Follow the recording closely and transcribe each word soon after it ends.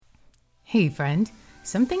Hey friend,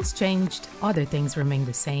 some things changed, other things remain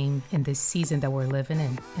the same in this season that we're living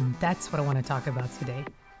in, and that's what I want to talk about today.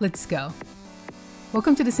 Let's go.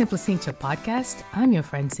 Welcome to the Simple Cincha podcast. I'm your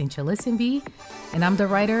friend Cincha Listenby, and I'm the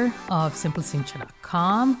writer of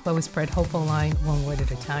simplecincha.com, where we spread hope online one word at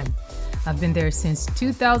a time. I've been there since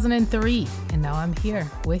 2003, and now I'm here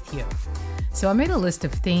with you. So I made a list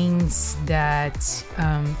of things that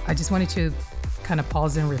I just wanted to kind of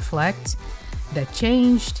pause and reflect that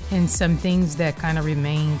changed, and some things that kind of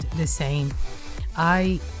remained the same.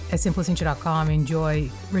 I, at simplecincha.com, enjoy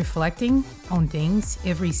reflecting on things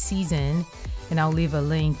every season, and I'll leave a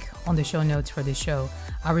link on the show notes for the show.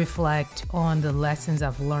 I reflect on the lessons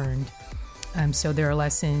I've learned. So there are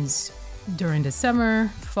lessons during the summer,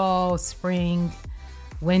 fall, spring,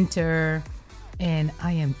 winter, and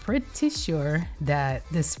I am pretty sure that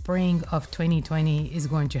the spring of 2020 is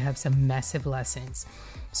going to have some massive lessons.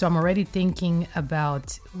 So I'm already thinking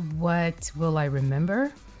about what will I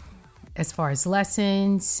remember as far as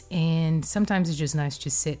lessons, and sometimes it's just nice to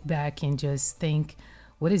sit back and just think,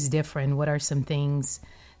 what is different? What are some things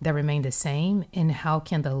that remain the same? And how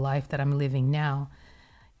can the life that I'm living now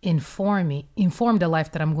inform the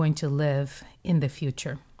life that I'm going to live in the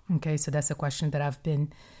future? Okay, so that's a question that I've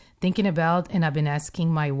been thinking about, and I've been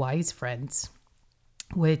asking my wise friends,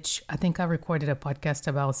 which I think I recorded a podcast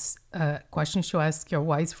about questions to ask your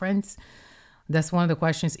wise friends. That's one of the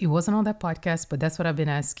questions. It wasn't on that podcast, but that's what I've been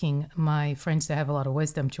asking my friends that have a lot of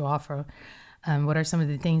wisdom to offer. What are some of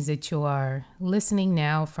the things that you are listening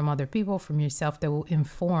now from other people, from yourself, that will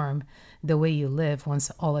inform the way you live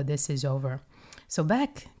once all of this is over? So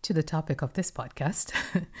back to the topic of this podcast.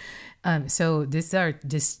 So these are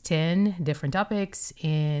just 10 different topics,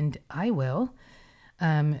 and I will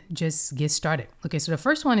just get started. Okay, so the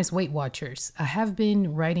first one is Weight Watchers. I have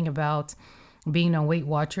been writing about being on Weight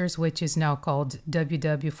Watchers, which is now called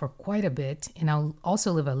WW, for quite a bit, and I'll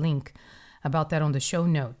also leave a link about that on the show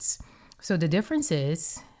notes. So the difference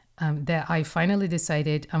is that I finally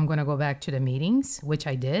decided I'm going to go back to the meetings, which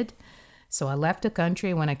I did. So I left the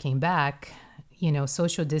country. When I came back,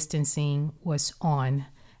 social distancing was on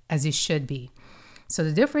as it should be. So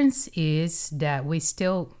the difference is that we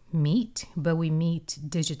still meet, but we meet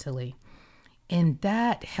digitally. And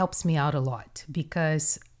that helps me out a lot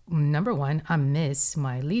because, number one, I miss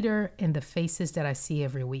my leader and the faces that I see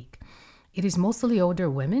every week. It is mostly older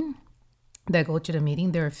women that go to the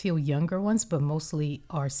meeting. There are a few younger ones, but mostly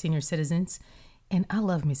are senior citizens. And I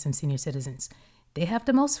love me some senior citizens. They have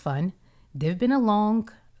the most fun. They've been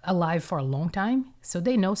alive for a long time, so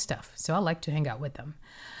they know stuff. So I like to hang out with them.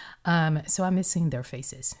 So I'm missing their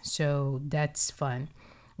faces. So that's fun.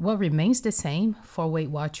 What remains the same for Weight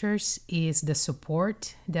Watchers is the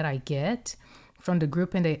support that I get from the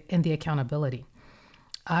group and the accountability.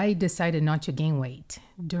 I decided not to gain weight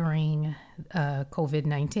during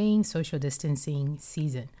COVID-19 social distancing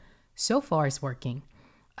season. So far, it's working.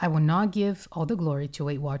 I will not give all the glory to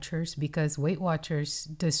Weight Watchers because Weight Watchers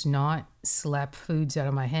does not slap foods out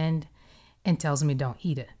of my hand and tells me don't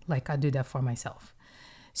eat it like I do that for myself.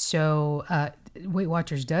 So Weight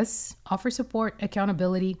Watchers does offer support,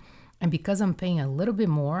 accountability, and because I'm paying a little bit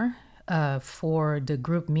more for the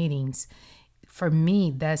group meetings, for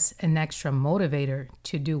me, that's an extra motivator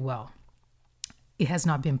to do well. It has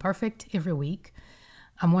not been perfect every week.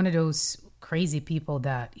 I'm one of those crazy people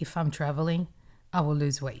that if I'm traveling, I will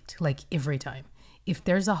lose weight, like every time. If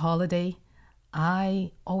there's a holiday,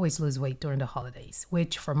 I always lose weight during the holidays,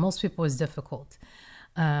 which for most people is difficult.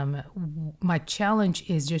 My challenge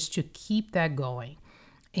is just to keep that going.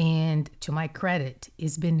 And to my credit,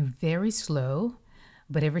 it's been very slow,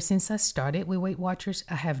 but ever since I started with Weight Watchers,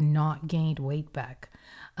 I have not gained weight back.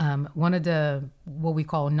 One of the, what we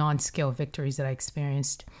call non-scale victories that I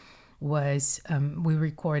experienced was we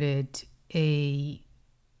recorded a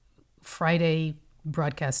Friday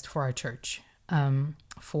broadcast for our church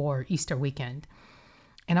for Easter weekend.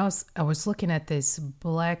 And I was looking at this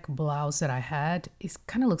black blouse that I had. It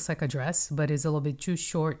kind of looks like a dress, but it's a little bit too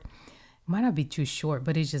short. Might not be too short,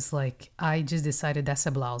 but it's just like, I just decided that's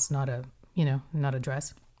a blouse, not a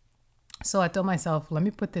dress. So I told myself, let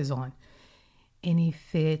me put this on. And it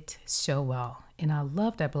fit so well. And I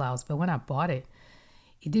love that blouse. But when I bought it,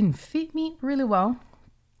 it didn't fit me really well.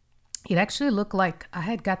 It actually looked like I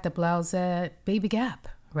had got the blouse at Baby Gap,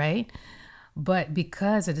 right? But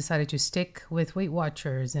because I decided to stick with Weight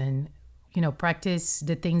Watchers and, practice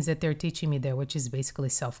the things that they're teaching me there, which is basically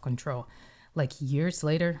self-control. Like years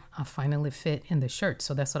later, I finally fit in the shirt.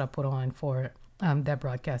 So that's what I put on for that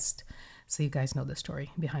broadcast. So you guys know the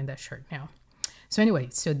story behind that shirt now. So anyway,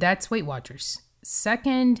 so that's Weight Watchers.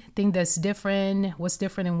 Second thing that's different, what's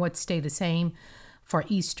different and what stayed the same for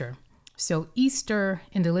Easter. So Easter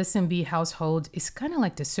in the Listen Be household is kind of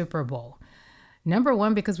like the Super Bowl. Number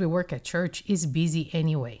one, because we work at church, is busy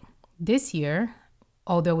anyway. This year,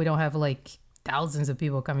 although we don't have like thousands of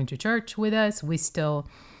people coming to church with us, we still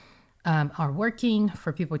are working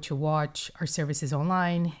for people to watch our services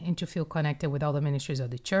online and to feel connected with all the ministries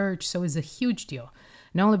of the church. So it's a huge deal,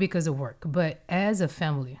 not only because of work, but as a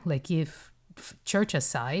family. Like, if church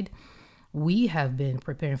aside, we have been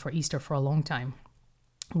preparing for Easter for a long time.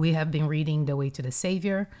 We have been reading The Way to the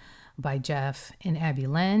Savior by Jeff and Abby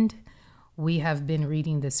Land. We have been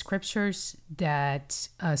reading the scriptures that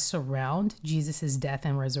surround Jesus' death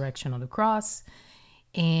and resurrection on the cross.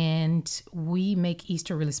 And we make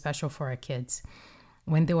Easter really special for our kids.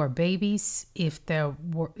 When they were babies, if there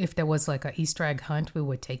was like an Easter egg hunt, we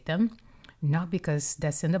would take them. Not because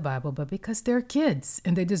that's in the Bible, but because they're kids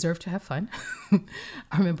and they deserve to have fun.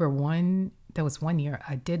 I remember there was 1 year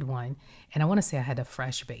I did one, and I want to say I had a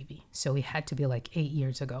fresh baby. So it had to be like 8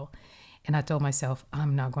 years ago. And I told myself,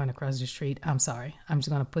 I'm not going across the street. I'm sorry. I'm just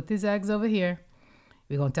going to put these eggs over here.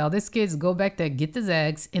 We're going to tell these kids, go back there, get these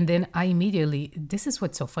eggs. And then this is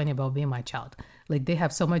what's so funny about being my child. Like, they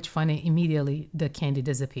have so much fun and immediately the candy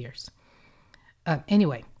disappears.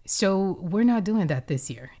 Anyway, so we're not doing that this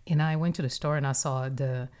year. And I went to the store and I saw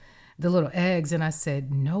the little eggs and I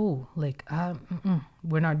said, no, like,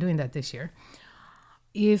 we're not doing that this year.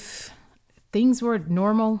 If things were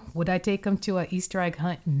normal, would I take them to an Easter egg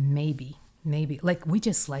hunt? Maybe. Like, I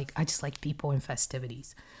just like people and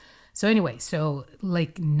festivities. So anyway,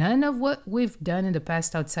 like, none of what we've done in the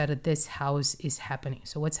past outside of this house is happening.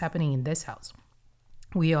 So what's happening in this house?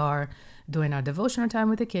 We are doing our devotional time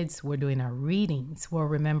with the kids. We're doing our readings. We're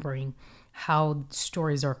remembering how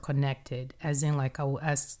stories are connected. As in, like, I will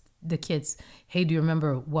ask the kids, hey, do you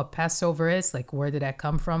remember what Passover is? Like, where did that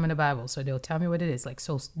come from in the Bible? So they'll tell me what it is. Like,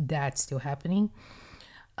 so that's still happening.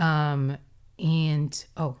 I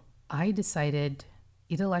decided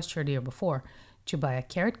either last year or the year before to buy a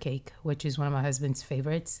carrot cake, which is one of my husband's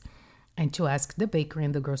favorites, and to ask the bakery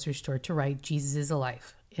in the grocery store to write Jesus is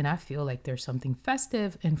alive. And I feel like there's something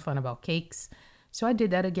festive and fun about cakes. So I did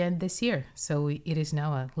that again this year. So it is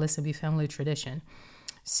now a Listen Be family tradition.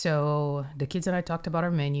 So the kids and I talked about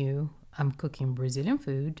our menu. I'm cooking Brazilian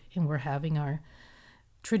food and we're having our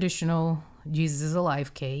traditional Jesus is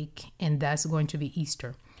alive cake. And that's going to be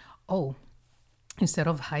Easter. Oh, instead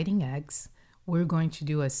of hiding eggs, we're going to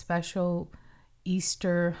do a special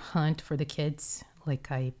Easter hunt for the kids. Like,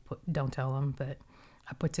 don't tell them, but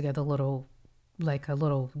I put together a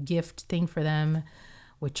little gift thing for them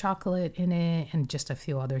with chocolate in it and just a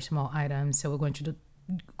few other small items. So we're going to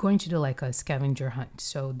do like a scavenger hunt.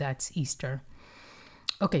 So that's Easter.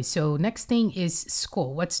 Okay, so next thing is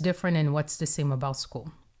school. What's different and what's the same about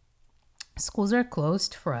school? Schools are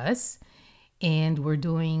closed for us and we're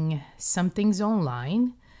doing some things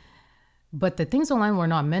online. But the things online were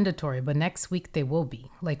not mandatory, but next week they will be.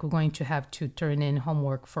 Like, we're going to have to turn in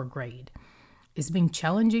homework for grade. It's been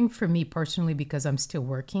challenging for me personally because I'm still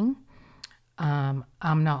working. I'm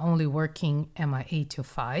not only working at my 8 to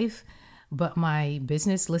 5, but my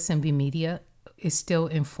business, Listen Be Media, is still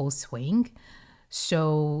in full swing.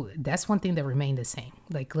 So that's one thing that remained the same.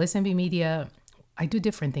 Like, Listen Be Media, I do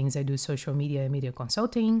different things. I do social media and media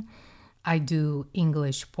consulting. I do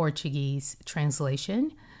English, Portuguese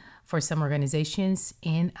translation for some organizations,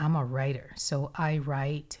 and I'm a writer. So I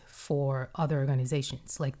write for other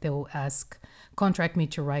organizations. Like, they'll contract me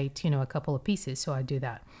to write, a couple of pieces. So I do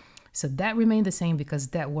that. So that remained the same because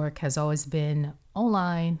that work has always been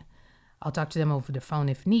online. I'll talk to them over the phone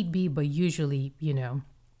if need be, but usually,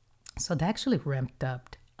 so that actually ramped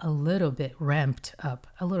up a little bit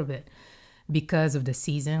because of the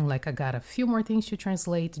season. Like, I got a few more things to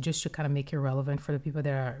translate just to kind of make it relevant for the people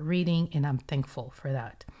that are reading, and I'm thankful for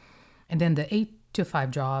that. And then the 8 to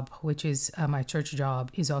 5 job, which is my church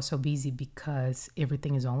job, is also busy because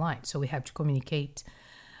everything is online. So we have to communicate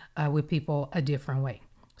with people a different way.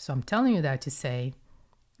 So I'm telling you that to say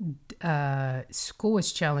school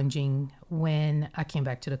was challenging when I came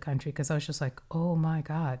back to the country because I was just like, oh my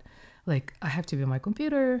God, like, I have to be on my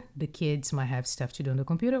computer. The kids might have stuff to do on the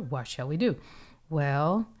computer. What shall we do?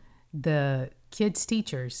 Well, the kids'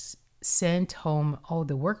 teachers sent home all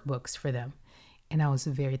the workbooks for them. And I was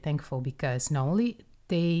very thankful because not only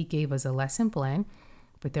they gave us a lesson plan,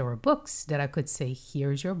 but there were books that I could say,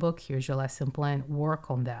 here's your book, here's your lesson plan,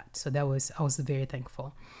 work on that. So I was very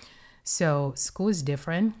thankful. So school is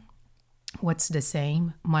different. What's the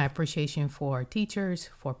same? My appreciation for teachers,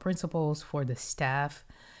 for principals, for the staff,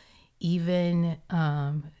 even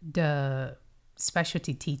the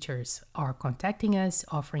specialty teachers are contacting us,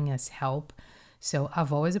 offering us help. So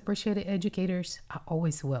I've always appreciated educators. I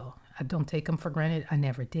always will. I don't take them for granted. I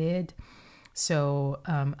never did. So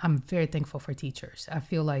I'm very thankful for teachers. I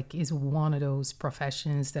feel like it's one of those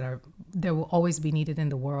professions that will always be needed in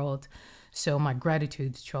the world. So my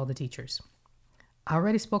gratitude to all the teachers. I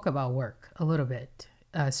already spoke about work a little bit.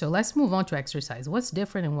 So let's move on to exercise. What's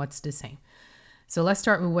different and what's the same? So let's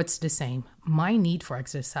start with what's the same. My need for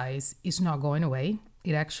exercise is not going away.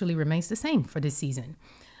 It actually remains the same for this season.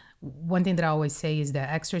 One thing that I always say is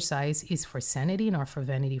that exercise is for sanity, not for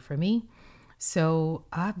vanity for me. So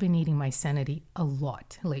I've been needing my sanity a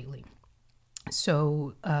lot lately.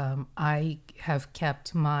 So I have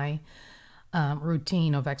kept my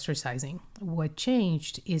routine of exercising. What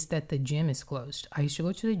changed is that the gym is closed. I used to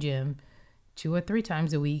go to the gym 2 or 3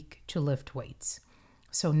 times a week to lift weights.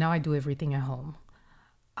 So now I do everything at home.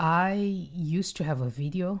 I used to have a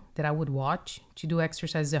video that I would watch to do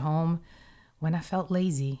exercise at home when I felt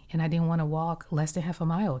lazy and I didn't want to walk less than half a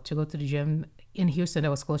mile to go to the gym in Houston that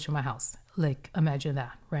was close to my house. Like, imagine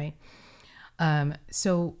that, right?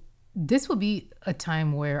 So this would be a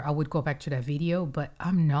time where I would go back to that video, but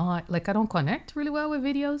I'm not, like, I don't connect really well with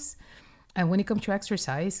videos. And when it comes to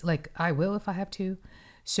exercise, like, I will if I have to.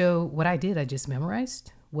 So what I did, I just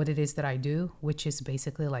memorized what it is that I do, which is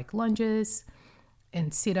basically like lunges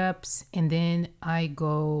and sit-ups. And then I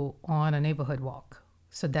go on a neighborhood walk.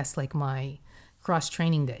 So that's like my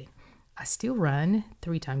cross-training day. I still run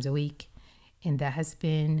 3 times a week, and that has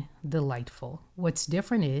been delightful. What's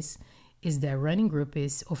different is that running group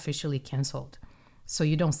is officially canceled. So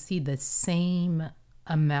you don't see the same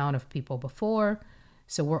amount of people before.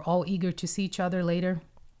 So we're all eager to see each other later.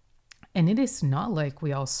 And it is not like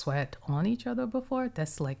we all sweat on each other before.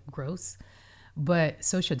 That's like gross. But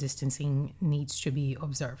social distancing needs to be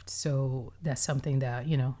observed. So that's something that,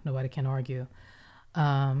 nobody can argue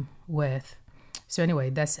with. So anyway,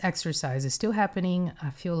 that's exercise. It's still happening. I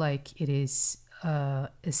feel like it is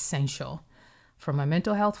essential for my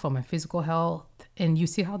mental health, for my physical health. And you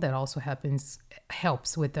see how that also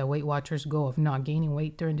helps with the Weight Watchers goal of not gaining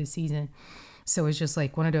weight during the season. So it's just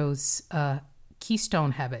like one of those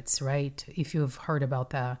keystone habits, right? If you've heard about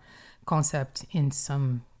that concept in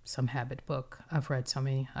some habit book, I've read so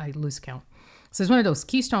many, I lose count. So it's one of those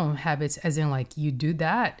keystone habits, as in like you do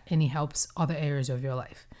that and it helps other areas of your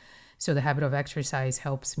life. So the habit of exercise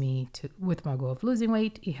helps me with my goal of losing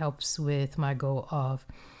weight. It helps with my goal of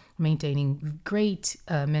maintaining great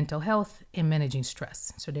mental health and managing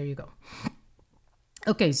stress. So there you go.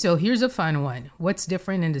 Okay, so here's a fun one. What's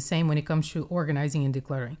different and the same when it comes to organizing and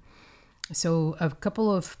decluttering? So a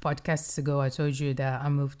couple of podcasts ago, I told you that I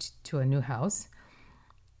moved to a new house.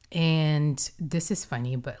 And this is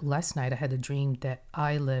funny, but last night I had a dream that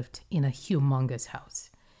I lived in a humongous house.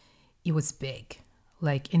 It was big,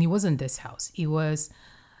 and it wasn't this house. It was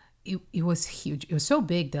huge. It was so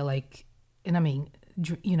big that and I mean,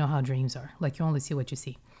 you know how dreams are. Like you only see what you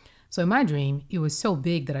see. So in my dream, it was so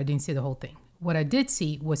big that I didn't see the whole thing. What I did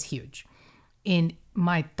see was huge. And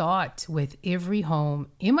my thought with every home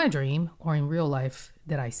in my dream or in real life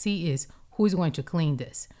that I see is, who is going to clean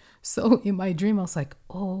this? So in my dream, I was like,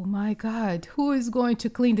 oh my God, who is going to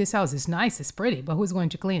clean this house? It's nice, it's pretty, but who's going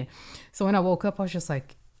to clean it? So when I woke up, I was just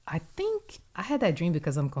like, I think I had that dream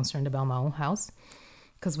because I'm concerned about my own house.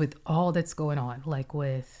 Because with all that's going on, like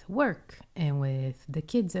with work and with the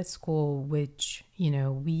kids at school, which,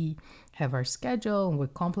 we have our schedule and we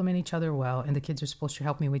complement each other well, and the kids are supposed to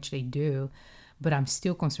help me, which they do, but I'm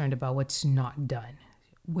still concerned about what's not done,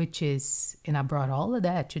 and I brought all of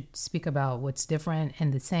that to speak about what's different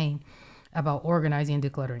and the same about organizing and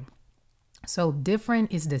decluttering. So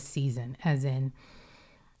different is the season, as in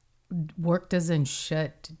work doesn't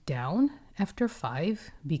shut down after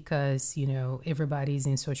 5 because, everybody's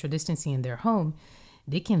in social distancing in their home.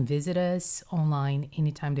 They can visit us online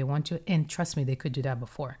anytime they want to. And trust me, they could do that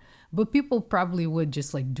before. But people probably would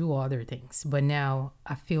just do other things. But now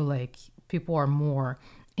I feel like people are more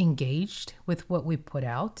engaged with what we put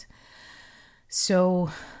out. So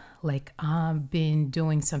I've been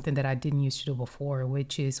doing something that I didn't used to do before,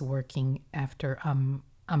 which is working after I'm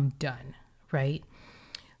done, right?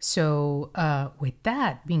 So with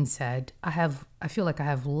that being said, I feel like I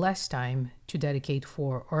have less time to dedicate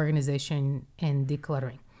for organization and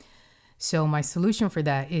decluttering. So my solution for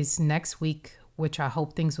that is next week, which I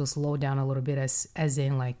hope things will slow down a little bit as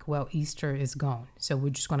in Easter is gone. So we're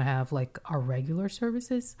just going to have our regular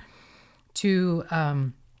services to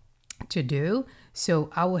do. So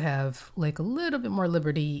I will have a little bit more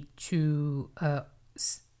liberty to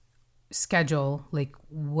schedule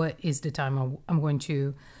what is the time I'm going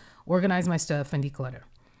to organize my stuff and declutter.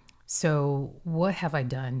 So what have I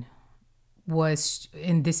done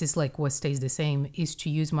and this is what stays the same, is to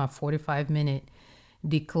use my 45-minute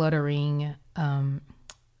decluttering.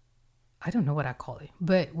 I don't know what I call it,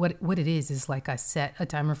 but what it is like I set a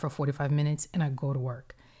timer for 45 minutes and I go to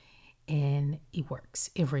work, and it works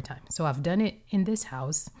every time. So I've done it in this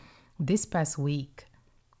house. This past week,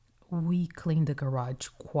 we cleaned the garage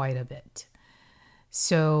quite a bit.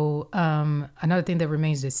 So another thing that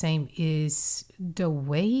remains the same is the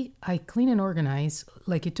way I clean and organize.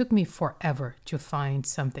 Like, it took me forever to find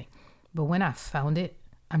something, but when I found it,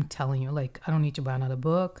 I'm telling you, like, I don't need to buy another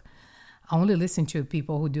book. I only listen to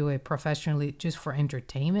people who do it professionally just for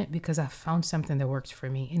entertainment, because I found something that works for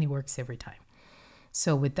me, and it works every time.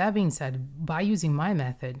 So with that being said, by using my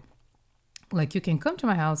method, like, you can come to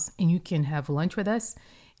my house and you can have lunch with us,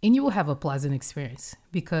 and you will have a pleasant experience,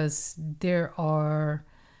 because there are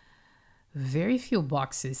very few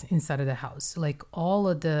boxes inside of the house. Like, all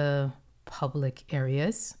of the public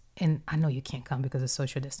areas, and I know you can't come because of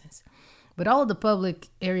social distance, but all of the public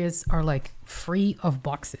areas are like free of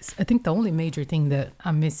boxes. I think the only major thing that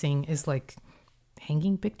I'm missing is like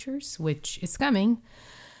hanging pictures, which is coming.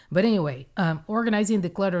 But anyway, organizing,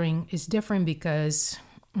 decluttering is different because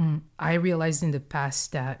I realized in the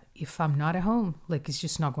past that if I'm not at home, like, it's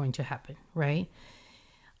just not going to happen, right?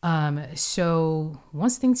 So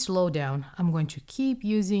once things slow down, I'm going to keep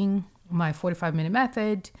using my 45-minute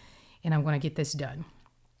method, and I'm going to get this done.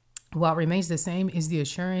 What remains the same is the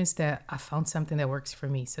assurance that I found something that works for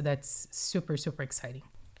me. So that's super, super exciting.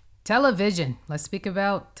 Television. Let's speak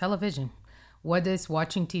about television. What does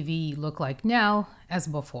watching TV look like now as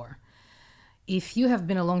before? If you have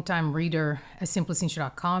been a long time reader at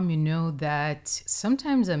simplycintia.com, you know that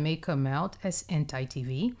sometimes I may come out as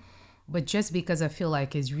anti-TV, but just because I feel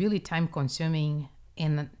like it's really time consuming,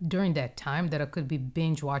 and during that time that I could be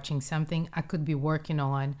binge watching something, I could be working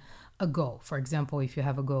on a goal. For example, if you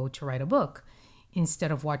have a goal to write a book,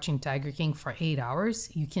 instead of watching Tiger King for 8 hours,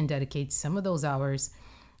 you can dedicate some of those hours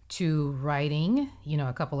to writing,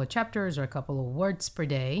 a couple of chapters or a couple of words per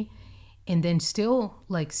day, and then still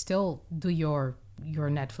do your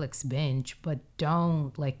Netflix binge, but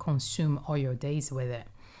don't consume all your days with it.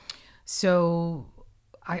 So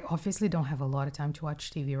I obviously don't have a lot of time to watch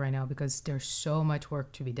TV right now because there's so much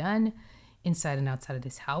work to be done inside and outside of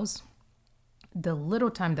this house. The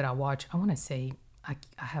little time that I watch, I want to say I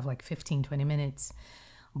have 15, 20 minutes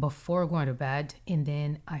before going to bed, and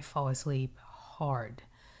then I fall asleep hard.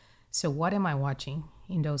 So what am I watching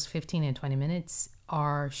in those 15 and 20 minutes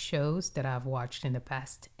are shows that I've watched in the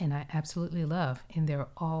past and I absolutely love, and they're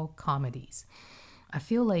all comedies. I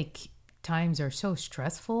feel like times are so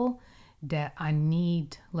stressful that I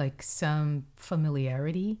need some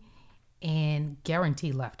familiarity and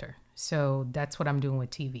guaranteed laughter. So that's what I'm doing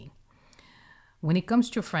with TV. When it comes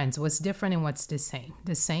to friends, what's different and what's the same?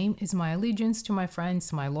 The same is my allegiance to my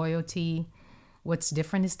friends, my loyalty. What's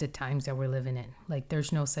different is the times that we're living in.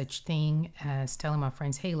 There's no such thing as telling my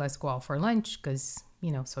friends, hey, let's go out for lunch because,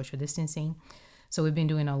 social distancing. So we've been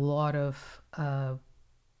doing a lot of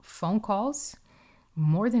phone calls,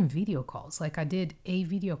 more than video calls. I did a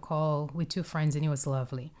video call with 2 friends and it was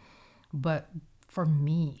lovely. But for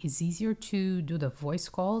me, it's easier to do the voice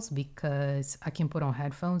calls because I can put on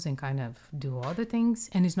headphones and kind of do other things.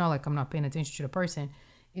 And it's not like I'm not paying attention to the person.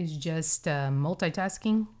 It's just a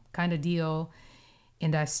multitasking kind of deal.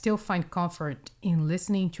 And I still find comfort in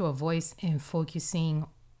listening to a voice and focusing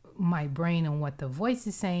my brain on what the voice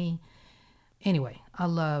is saying. Anyway, I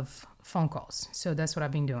love phone calls. So that's what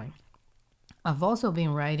I've been doing. I've also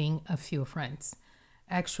been writing a few friends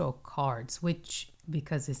actual cards, which,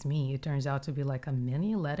 because it's me, it turns out to be like a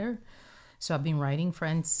mini letter. So I've been writing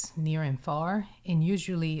friends near and far, and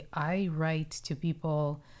usually I write to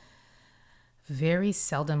people very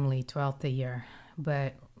seldomly throughout the year,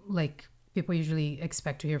 but people usually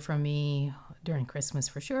expect to hear from me during Christmas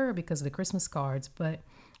for sure because of the Christmas cards. But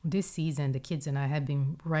this season, the kids and I have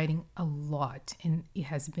been writing a lot, and it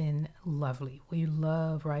has been lovely. We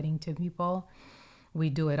love writing to people. We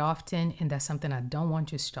do it often, and that's something I don't want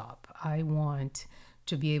to stop. I want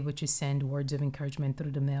to be able to send words of encouragement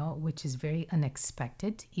through the mail, which is very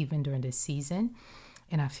unexpected, even during this season.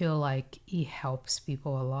 And I feel like it helps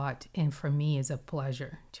people a lot. And for me, it's a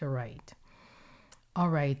pleasure to write. All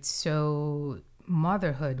right, so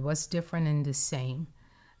motherhood, what's different and the same?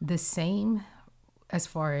 The same, as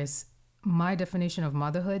far as my definition of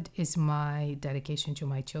motherhood, is my dedication to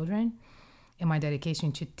my children and my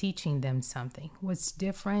dedication to teaching them something. What's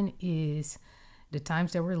different is the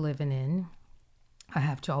times that we're living in. I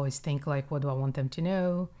have to always think what do I want them to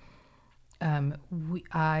know?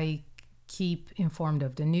 I keep informed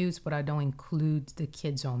of the news, but I don't include the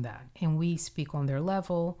kids on that. And we speak on their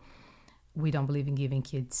level. We don't believe in giving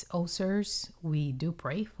kids ulcers. We do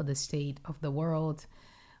pray for the state of the world.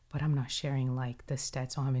 but I'm not sharing like the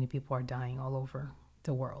stats on how many people are dying all over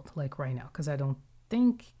the world, like right now, because I don't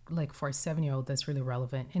think like for a 7-year-old that's really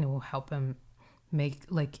relevant, and it will help them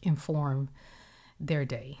inform their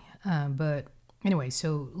day. But anyway,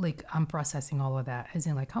 so like I'm processing all of that, as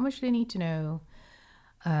in like how much do they need to know.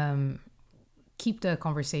 Keep the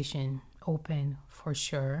conversation open for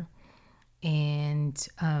sure. And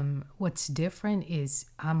what's different is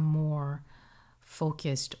I'm more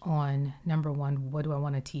focused on, number one, what do I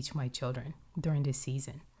want to teach my children during this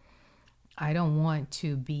season? I don't want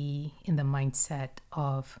to be in the mindset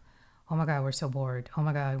of, oh my God, we're so bored. Oh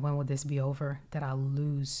my God, when will this be over? That I'll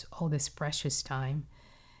lose all this precious time,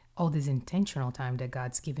 all this intentional time that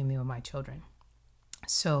God's giving me with my children.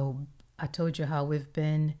 So I told you how we've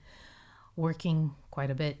been working quite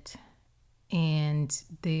a bit, and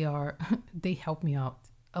they help me out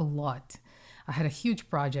a lot. I had a huge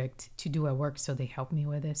project to do at work, so they helped me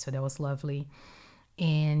with it. So that was lovely.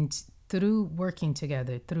 And through working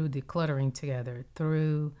together, through decluttering together,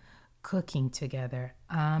 through cooking together,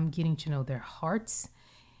 I'm getting to know their hearts.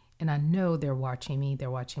 And I know they're watching me.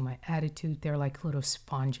 They're watching my attitude. They're like little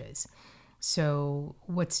sponges. So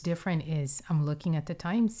what's different is I'm looking at the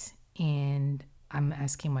times and I'm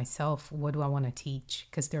asking myself, what do I want to teach?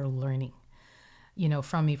 Because they're learning,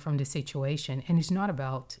 from me, from the situation. And it's not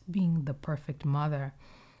about being the perfect mother,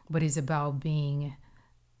 but it's about being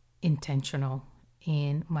intentional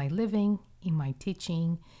in my living, in my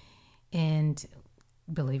teaching. And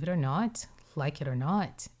believe it or not, like it or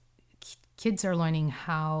not, kids are learning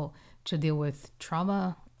how to deal with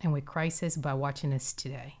trauma and with crisis by watching us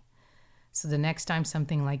today. So the next time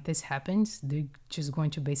something like this happens, they're just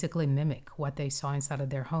going to basically mimic what they saw inside of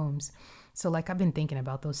their homes. So like I've been thinking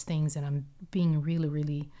about those things, and I'm being really,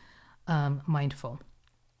 really mindful.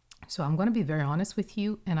 So I'm going to be very honest with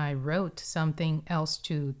you. And I wrote something else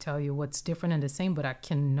to tell you what's different and the same, but I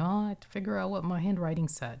cannot figure out what my handwriting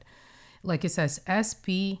said. Like it says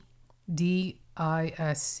SPDISC.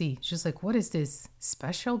 It's just like, what is this?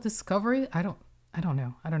 Special discovery? I don't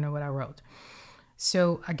know. I don't know what I wrote.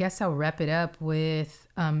 So I guess I'll wrap it up with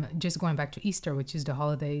just going back to Easter, which is the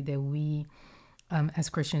holiday that we as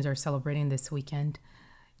Christians are celebrating this weekend.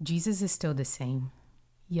 Jesus is still the same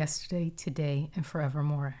yesterday, today, and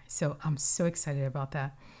forevermore. So I'm so excited about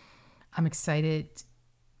that. I'm excited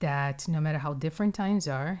that no matter how different times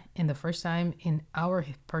are, and the first time in our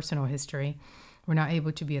personal history, we're not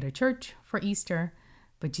able to be at a church for Easter,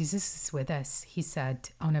 but Jesus is with us. He said,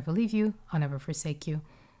 I'll never leave you. I'll never forsake you.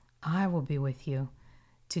 I will be with you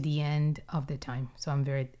to the end of the time. So I'm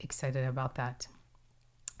very excited about that.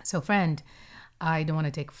 So friend, I don't want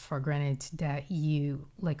to take for granted that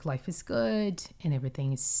life is good and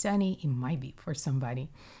everything is sunny. It might be for somebody.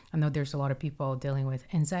 I know there's a lot of people dealing with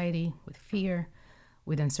anxiety, with fear,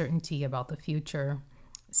 with uncertainty about the future.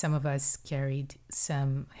 Some of us carried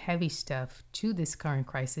some heavy stuff to this current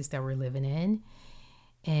crisis that we're living in.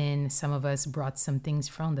 And some of us brought some things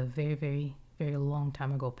from the very, very, very long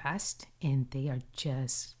time ago past, and they are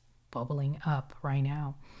just bubbling up right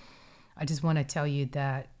now. I just want to tell you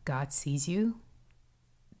that God sees you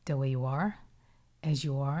the way you are, as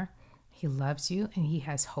you are. He loves you and He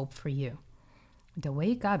has hope for you. The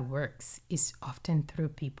way God works is often through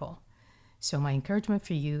people. So my encouragement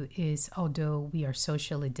for you is, although we are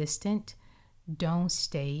socially distant, don't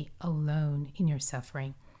stay alone in your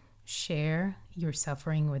suffering. Share your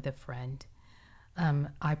suffering with a friend.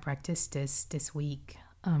 I practiced this week.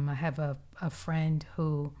 I have a friend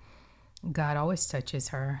who God always touches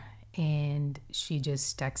her, and she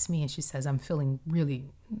just texts me and she says, I'm feeling really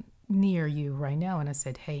near you right now. And I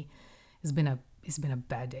said, hey, it's been a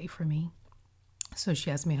bad day for me. So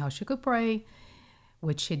she asked me how she could pray,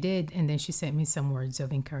 which she did, and then she sent me some words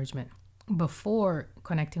of encouragement. Before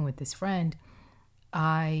connecting with this friend,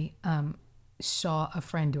 I saw a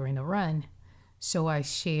friend during a run, so I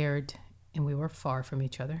shared, and we were far from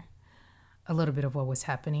each other, a little bit of what was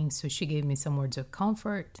happening. So she gave me some words of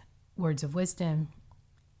comfort, words of wisdom.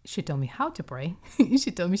 She told me how to pray. She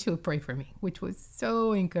told me she would pray for me, which was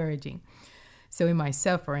so encouraging. So in my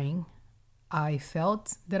suffering, I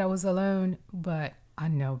felt that I was alone, but I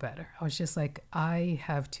know better. I was just like, I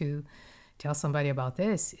have to tell somebody about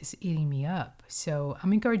this. It's eating me up. So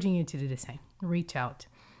I'm encouraging you to do the same. Reach out.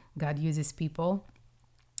 God uses people.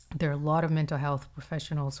 There are a lot of mental health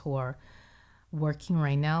professionals who are working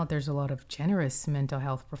right now. There's a lot of generous mental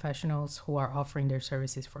health professionals who are offering their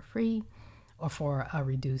services for free or for a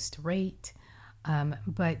reduced rate.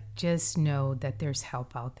 But just know that there's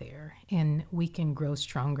help out there and we can grow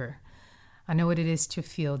stronger. I know what it is to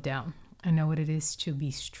feel down. I know what it is to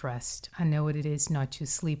be stressed. I know what it is not to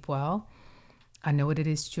sleep well. I know what it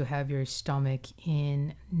is to have your stomach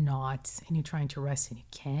in knots and you're trying to rest and you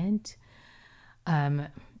can't. And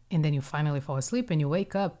then you finally fall asleep and you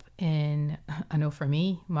wake up. And I know for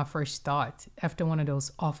me, my first thought after one of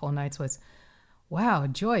those awful nights was, wow,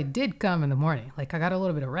 joy did come in the morning. Like I got a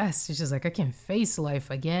little bit of rest. It's just like I can face life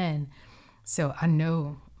again. So I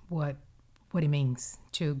know what it means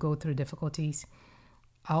to go through difficulties.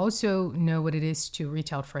 I also know what it is to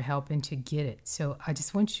reach out for help and to get it. So I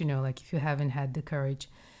just want you to know, like, if you haven't had the courage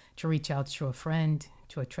to reach out to a friend,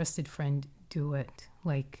 to a trusted friend, do it.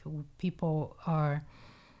 Like, people are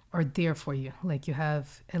there for you. Like, you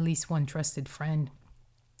have at least one trusted friend,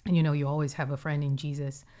 and you know you always have a friend in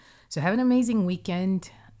Jesus. So have an amazing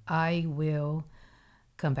weekend. I will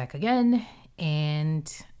come back again,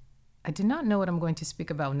 and I do not know what I'm going to speak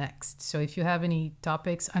about next. So if you have any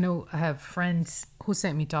topics, I know I have friends who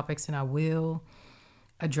sent me topics and I will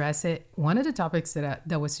address it. One of the topics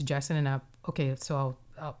that was suggested, and I'll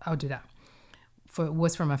do that.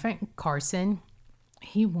 Was from my friend Carson.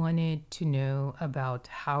 He wanted to know about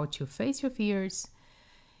how to face your fears.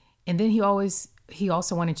 And then he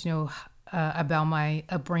also wanted to know about my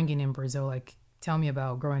upbringing in Brazil. Like, tell me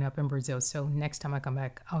about growing up in Brazil. So next time I come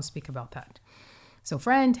back, I'll speak about that. So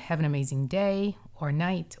friend, have an amazing day or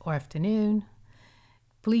night or afternoon.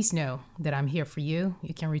 Please know that I'm here for you.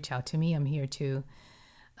 You can reach out to me. I'm here to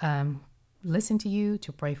listen to you,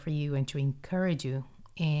 to pray for you, and to encourage you,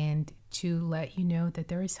 and to let you know that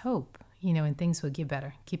there is hope, and things will get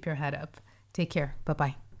better. Keep your head up. Take care.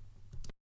 Bye-bye.